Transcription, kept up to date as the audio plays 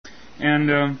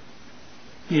And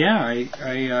yeah,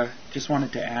 I just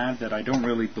wanted to add that I don't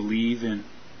really believe in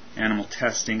animal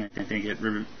testing. I think it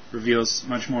reveals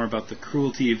much more about the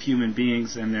cruelty of human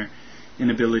beings and their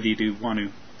inability to want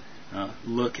to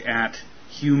look at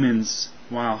humans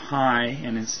while high,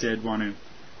 and instead want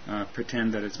to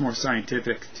pretend that it's more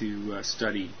scientific to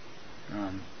study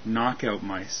knockout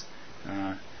mice.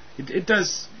 It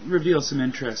does reveal some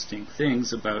interesting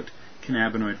things about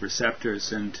cannabinoid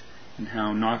receptors and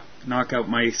how knockout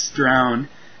mice drown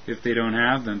if they don't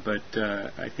have them, but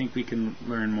I think we can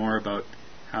learn more about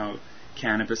how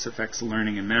cannabis affects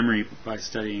learning and memory by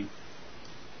studying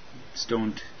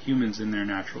stoned humans in their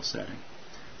natural setting.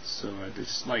 So I'd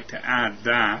just like to add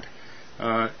that.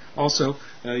 Also,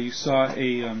 you saw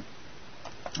a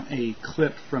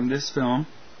clip from this film,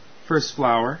 First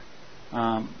Flower.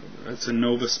 It's a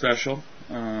Nova special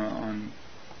on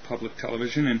public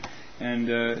television, and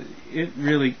it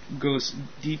really goes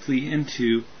deeply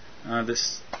into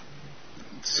this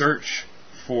search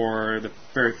for the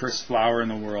very first flower in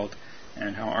the world,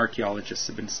 and how archaeologists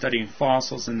have been studying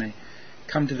fossils, and they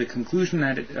come to the conclusion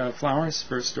that flowers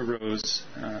first arose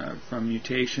from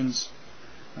mutations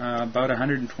about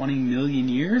 120 million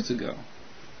years ago.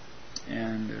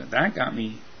 And that got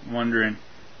me wondering,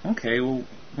 okay, well,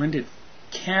 when did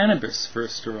cannabis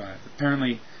first arrive?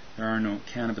 Apparently there are no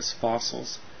cannabis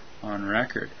fossils on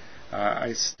record.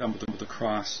 I stumbled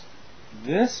across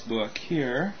this book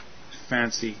here,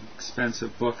 fancy,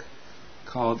 expensive book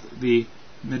called The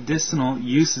Medicinal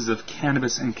Uses of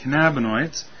Cannabis and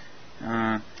Cannabinoids.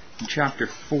 In Chapter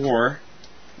 4,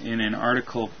 in an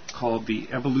article called The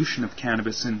Evolution of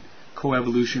Cannabis and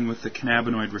Coevolution with the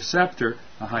Cannabinoid Receptor,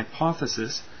 a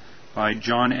Hypothesis, by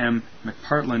John M.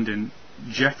 McPartland and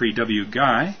Jeffrey W.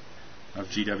 Guy of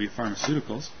GW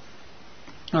Pharmaceuticals.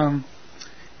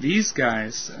 These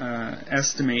guys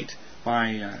estimate by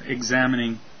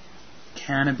examining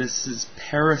cannabis's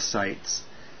parasites,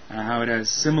 how it has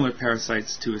similar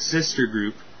parasites to a sister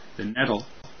group, the nettle,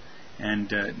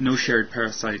 and no shared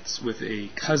parasites with a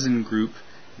cousin group,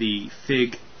 the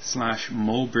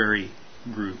fig/mulberry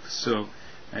group. So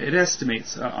it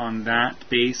estimates on that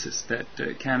basis that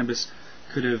cannabis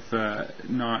could have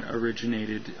not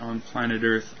originated on planet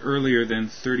Earth earlier than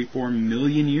 34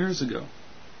 million years ago.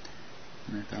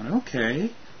 And I thought,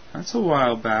 okay, that's a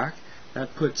while back.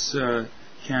 That puts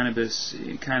cannabis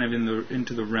kind of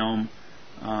into the realm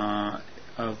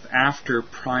of after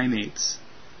primates,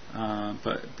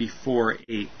 but before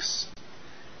apes.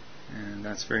 And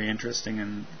that's very interesting.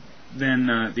 And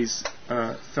then these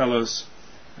fellows,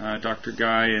 Dr.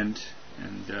 Guy and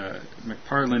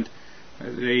McPartland,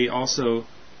 they also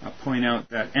point out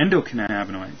that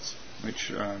endocannabinoids,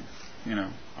 which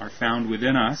are found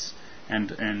within us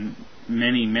and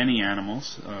many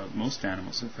animals, most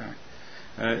animals in fact,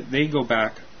 they go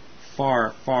back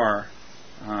far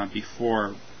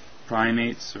before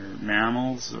primates or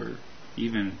mammals or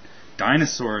even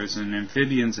dinosaurs and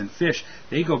amphibians and fish.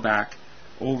 They go back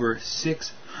over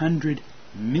 600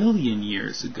 million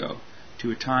years ago,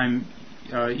 to a time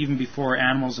even before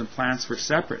animals and plants were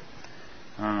separate.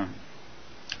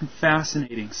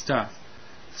 Fascinating stuff.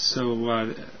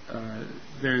 So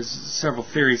there's several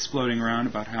theories floating around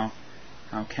about how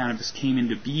cannabis came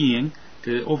into being.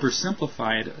 To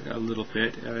oversimplify it a little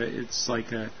bit, it's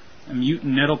like a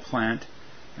mutant nettle plant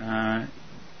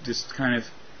just kind of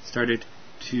started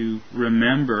to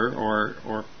remember or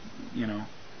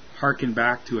harken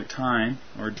back to a time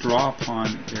or draw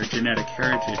upon their genetic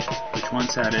heritage, which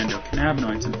once had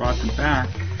endocannabinoids, and brought them back,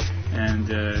 and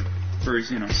for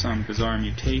some bizarre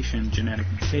mutation, genetic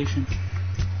mutation,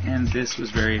 and this was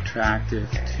very attractive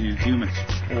to humans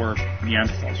or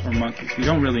Neanderthals or monkeys. We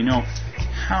don't really know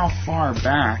how far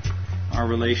back our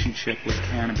relationship with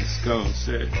cannabis goes.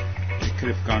 It could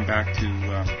have gone back to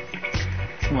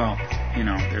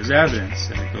there's evidence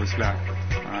that it goes back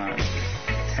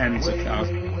tens of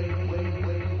thousands.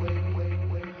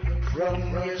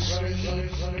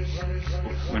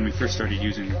 When we first started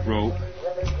using rope,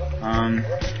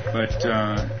 but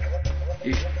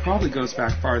it probably goes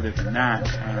back farther than that.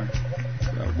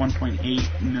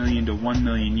 1.8 million to 1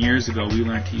 million years ago, we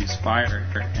learned to use fire,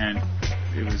 and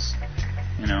it was,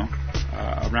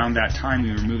 around that time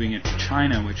we were moving into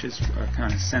China, which is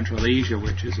kind of Central Asia,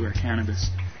 which is where cannabis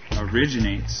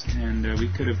originates, and we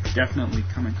could have definitely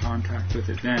come in contact with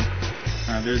it then.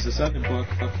 There's this other book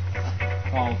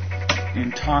called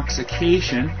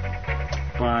Intoxication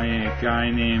by a guy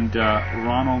named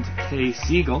Ronald K.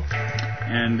 Siegel,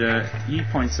 and he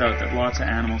points out that lots of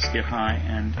animals get high,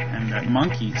 and that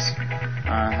monkeys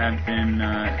have been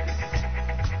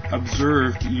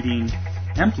observed eating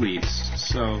hemp leaves.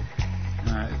 So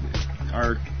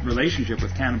our relationship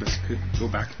with cannabis could go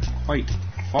back quite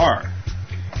far.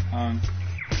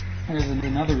 There's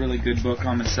another really good book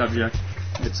on the subject.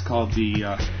 It's called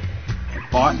The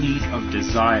Botany of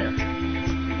Desire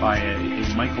by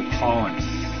a Michael Pollan.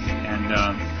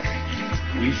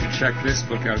 And you should check this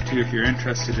book out too if you're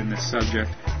interested in this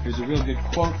subject. There's a real good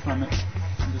quote from it.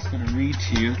 I'm just going to read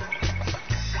to you.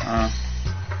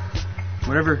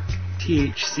 Whatever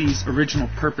THC's original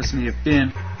purpose may have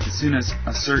been, as soon as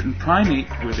a certain primate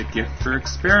with a gift for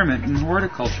experiment in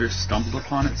horticulture stumbled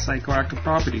upon its psychoactive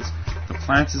properties, the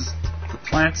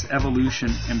plant's evolution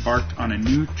embarked on a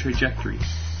new trajectory,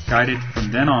 guided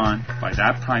from then on by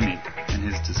that primate and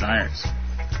his desires.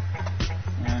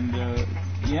 And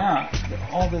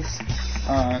all this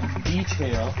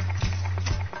detail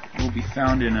will be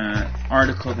found in an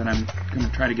article that I'm going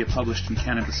to try to get published in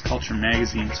Cannabis Culture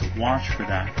magazine, so watch for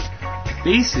that.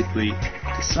 Basically,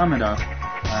 to sum it up,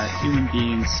 human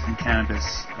beings and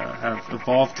cannabis have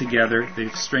evolved together,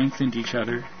 they've strengthened each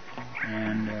other,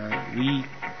 and we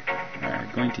are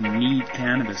going to need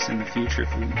cannabis in the future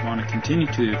if we want to continue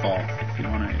to evolve, if we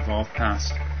want to evolve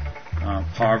past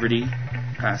poverty,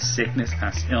 past sickness,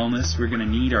 past illness. We're going to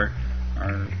need our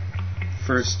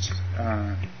first,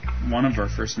 one of our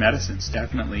first medicines,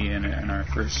 definitely, and our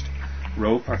first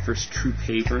rope, our first true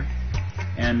paper,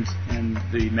 and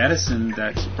the medicine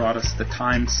that brought us the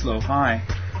time slow high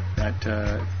that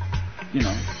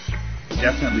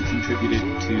definitely contributed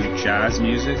to jazz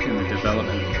music and the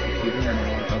development of the computer and a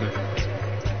lot of other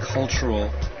cultural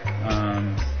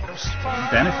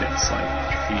benefits like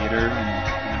theater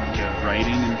and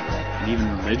writing and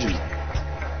even religion.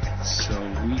 So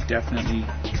we definitely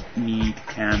need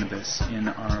cannabis in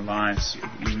our lives.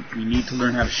 We need to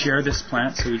learn how to share this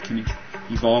plant so we can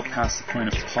evolve past the point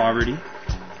of poverty,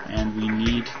 and we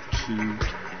need to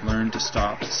learn to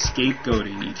stop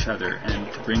scapegoating each other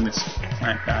and to bring this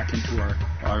plant back into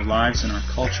our lives and our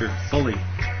culture fully.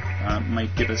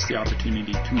 Might give us the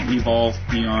opportunity to evolve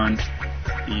beyond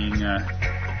being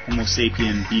Homo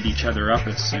sapien, beat each other up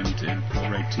us, and go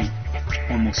right to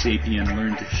Homo sapien,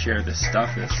 learn to share this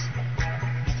stuff if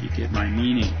you get my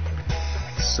meaning.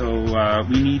 So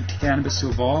we need cannabis to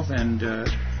evolve, and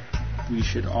we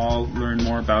should all learn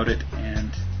more about it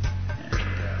and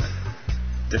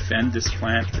defend this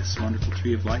plant, this wonderful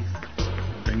tree of life,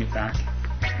 bring it back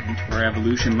into our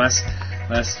evolution, lest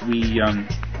we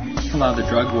allow the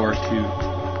drug war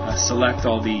to select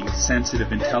all the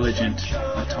sensitive, intelligent,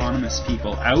 autonomous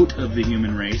people out of the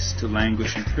human race to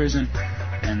languish in prison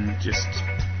and just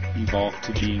evolve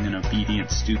to being an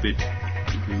obedient, stupid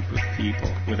group of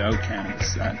people without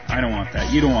cannabis. I don't want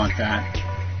that. You don't want that.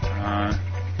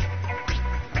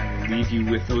 I will leave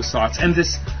you with those thoughts. And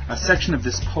a section of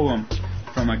this poem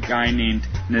from a guy named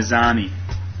Nizami,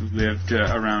 who lived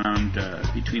around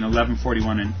between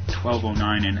 1141 and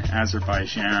 1209 in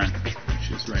Azerbaijan,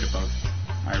 which is right above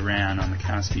Iran on the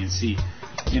Caspian Sea,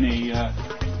 in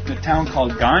a town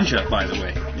called Ganja, by the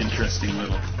way. Interesting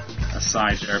little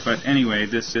aside there. But anyway,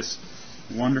 this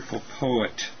wonderful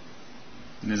poet,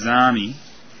 Nizami,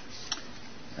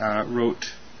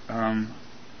 wrote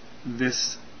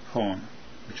this poem,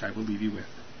 which I will leave you with.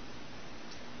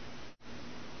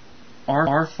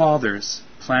 Our fathers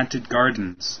planted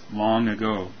gardens long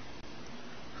ago,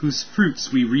 whose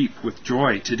fruits we reap with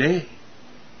joy today.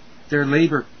 Their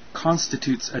labor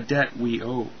constitutes a debt we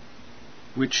owe,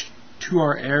 which to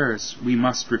our heirs we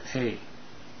must repay.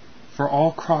 For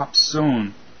all crops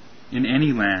sown in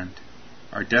any land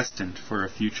are destined for a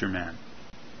future man.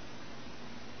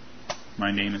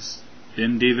 My name has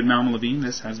been David Malmo-Levine.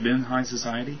 This has been High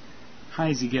Society. High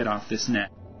as you get off this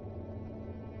net.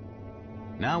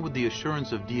 Now, with the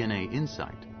assurance of DNA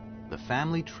insight, the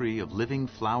family tree of living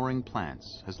flowering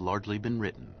plants has largely been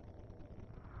written.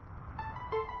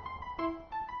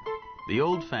 The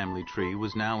old family tree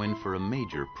was now in for a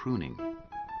major pruning.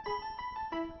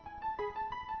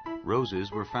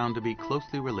 Roses were found to be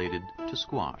closely related to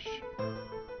squash,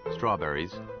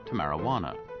 strawberries to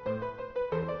marijuana,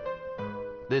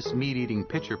 this meat-eating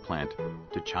pitcher plant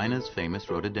to China's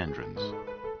famous rhododendrons.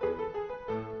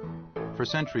 For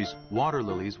centuries, water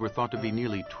lilies were thought to be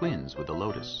nearly twins with the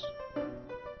lotus.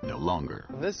 No longer.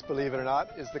 This, believe it or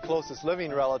not, is the closest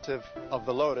living relative of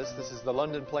the lotus. This is the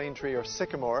London plane tree or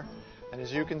sycamore. And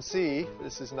as you can see,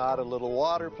 this is not a little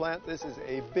water plant. This is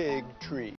a big tree.